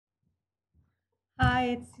Hi,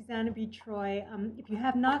 it's Susanna B. Troy. If you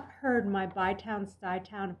have not heard my Bytown,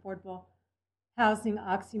 Stuytown affordable housing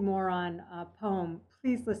oxymoron poem,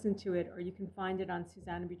 please listen to it, or you can find it on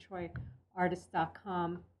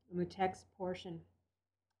SusannaBTroyArtist.com in the text portion.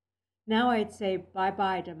 Now I'd say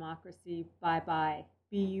bye-bye democracy, bye-bye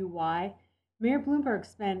BUY. Mayor Bloomberg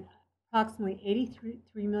spent approximately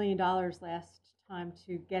 $83 million last time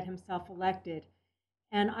to get himself elected.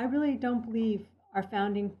 And I really don't believe our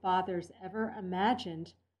founding fathers ever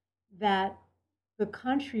imagined that the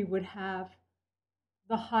country would have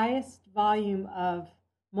the highest volume of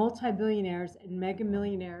multi-billionaires and mega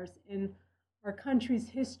millionaires in our country's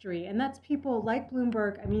history. And that's people like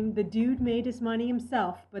Bloomberg. I mean, the dude made his money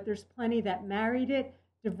himself, but there's plenty that married it,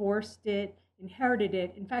 divorced it, inherited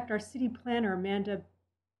it. In fact, our city planner, Amanda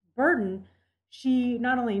Burden, she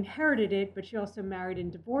not only inherited it, but she also married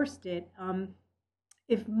and divorced it.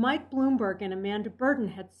 If Mike Bloomberg and Amanda Burden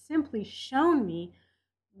had simply shown me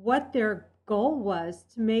what their goal was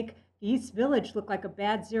to make the East Village look like a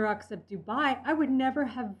bad Xerox of Dubai, I would never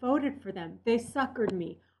have voted for them. They suckered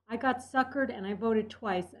me. I got suckered and I voted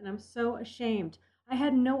twice, and I'm so ashamed. I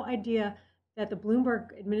had no idea that the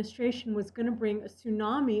Bloomberg administration was going to bring a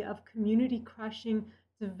tsunami of community-crushing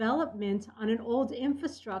development on an old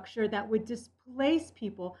infrastructure that would displace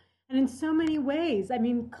people. And in so many ways, I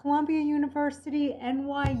mean, Columbia University,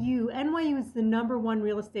 NYU is the #1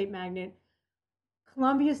 real estate magnet.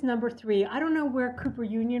 Columbia's #3. I don't know where Cooper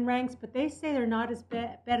Union ranks, but they say they're not as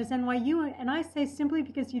bad as NYU. And I say simply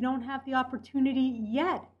because you don't have the opportunity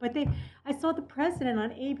yet. But I saw the president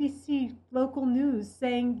on ABC local news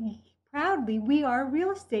saying proudly, we are a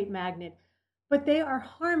real estate magnet. But they are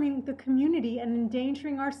harming the community and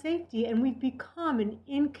endangering our safety. And we've become an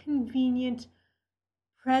inconvenient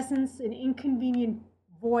presence, an inconvenient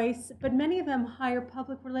voice, but many of them hire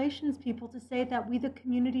public relations people to say that we, the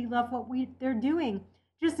community, love what they're doing.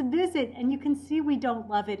 Just visit and you can see we don't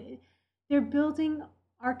love it. They're building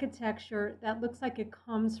architecture that looks like it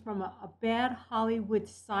comes from a bad Hollywood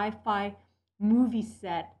sci-fi movie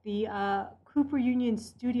set. The Cooper Union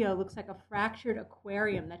studio looks like a fractured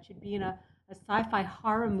aquarium that should be in a sci-fi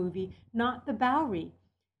horror movie, not the Bowery.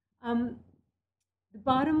 The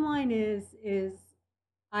bottom line is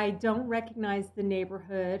I don't recognize the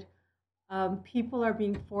neighborhood. People are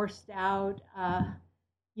being forced out. I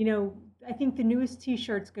think the newest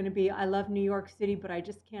T-shirt's going to be, I love New York City, but I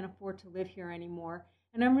just can't afford to live here anymore.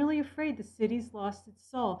 And I'm really afraid the city's lost its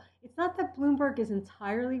soul. It's not that Bloomberg is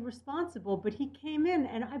entirely responsible, but he came in,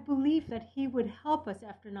 and I believe that he would help us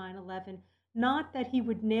after 9/11, not that he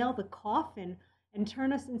would nail the coffin and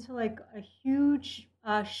turn us into like a huge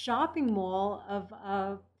shopping mall of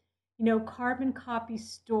carbon copy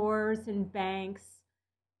stores and banks.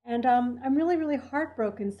 And I'm really, really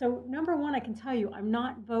heartbroken. So #1, I can tell you, I'm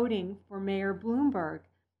not voting for Mayor Bloomberg.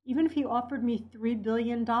 Even if he offered me $3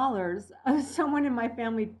 billion, someone in my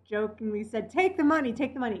family jokingly said, take the money,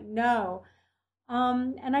 take the money. No.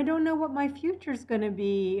 And I don't know what my future's going to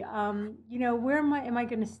be. Where am I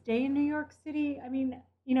going to stay in New York City? I mean,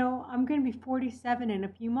 I'm going to be 47 in a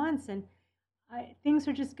few months, and things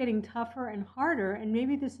are just getting tougher and harder, and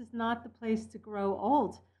maybe this is not the place to grow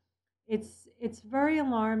old. It's very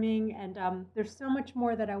alarming, and there's so much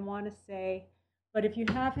more that I want to say. But if you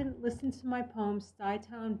haven't listened to my poem,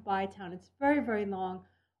 Stuytown, Bytown, it's very, very long.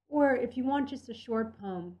 Or if you want just a short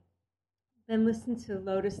poem, then listen to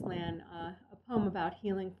Lotus Land, a poem about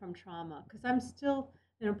healing from trauma, because I'm still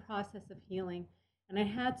in a process of healing. And I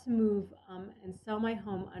had to move and sell my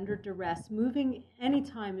home under duress. Moving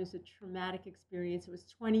anytime is a traumatic experience. It was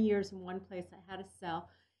 20 years in one place I had to sell.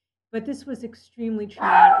 But this was extremely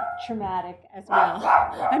traumatic as well.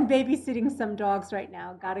 I'm babysitting some dogs right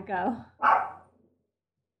now. Gotta go.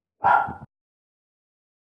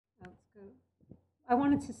 Let's go. I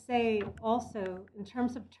wanted to say also, in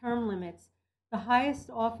terms of term limits, the highest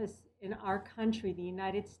office in our country, the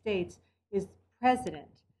United States, is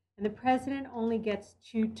president. And the president only gets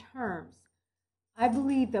 2 terms. I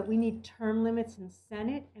believe that we need term limits in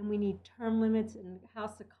Senate, and we need term limits in the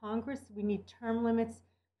House of Congress. We need term limits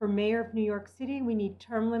for mayor of New York City. We need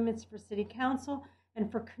term limits for city council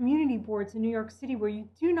and for community boards in New York City, where you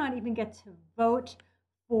do not even get to vote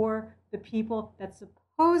for the people that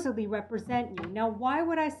supposedly represent you. Now, why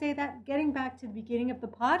would I say that? Getting back to the beginning of the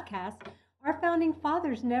podcast, our founding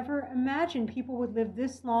fathers never imagined people would live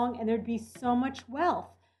this long and there'd be so much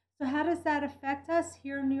wealth. So how does that affect us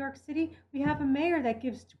here in New York City? We have a mayor that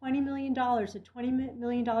gives $20 million, a $20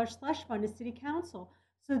 million slush fund to city council.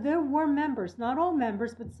 So there were members, not all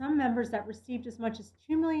members, but some members that received as much as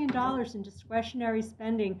 $2 million in discretionary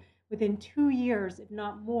spending within 2 years, if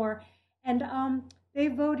not more. And they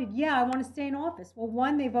voted, yeah, I want to stay in office. Well,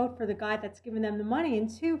 one, they vote for the guy that's giving them the money, and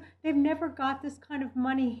two, they've never got this kind of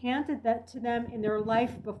money handed that to them in their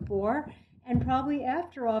life before, and probably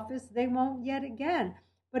after office they won't yet again.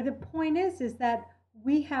 But the point is that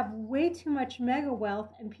we have way too much mega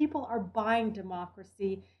wealth, and people are buying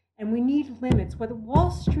democracy, and we need limits. What Wall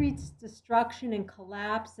Street's destruction and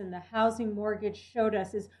collapse and the housing mortgage showed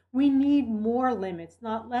us is we need more limits,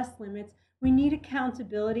 not less limits. We need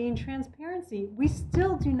accountability and transparency. We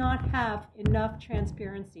still do not have enough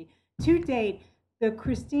transparency. To date, the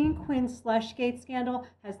Christine Quinn Slushgate scandal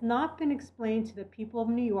has not been explained to the people of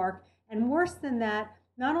New York, and worse than that,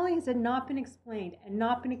 not only has it not been explained and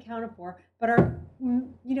not been accounted for, but our,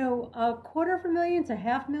 $250,000 to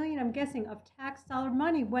 $500,000, I'm guessing, of tax dollar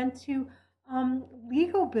money went to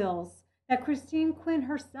legal bills that Christine Quinn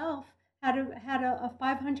herself had a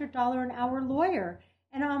 $500 an hour lawyer.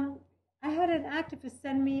 And I had an activist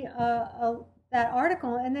send me that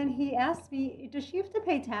article, and then he asked me, does she have to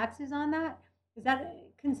pay taxes on that? Is that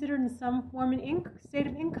considered in some form an state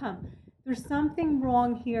of income? There's something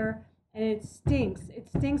wrong here, and it stinks. It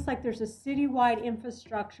stinks like there's a citywide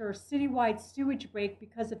infrastructure, or citywide sewage break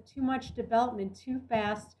because of too much development, too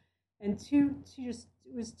fast, and it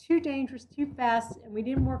was too dangerous, too fast, and we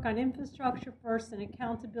didn't work on infrastructure first and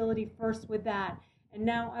accountability first with that. And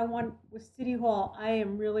now with City Hall, I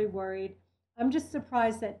am really worried. I'm just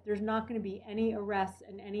surprised that there's not going to be any arrests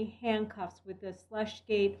and any handcuffs with the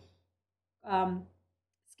Slushgate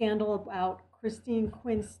scandal about Christine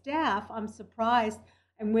Quinn's staff. I'm surprised.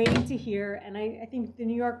 I'm waiting to hear, and I think the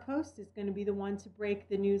New York Post is going to be the one to break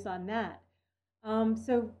the news on that.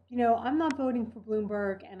 So, I'm not voting for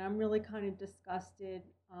Bloomberg, and I'm really kind of disgusted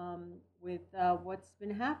with what's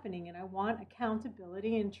been happening, and I want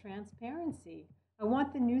accountability and transparency. I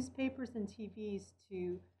want the newspapers and TVs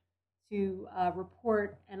to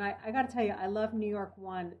report, and I got to tell you, I love New York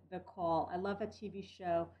One, The Call. I love that TV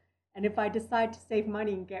show, and if I decide to save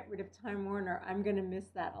money and get rid of Time Warner, I'm going to miss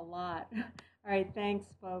that a lot. All right, thanks,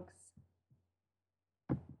 folks.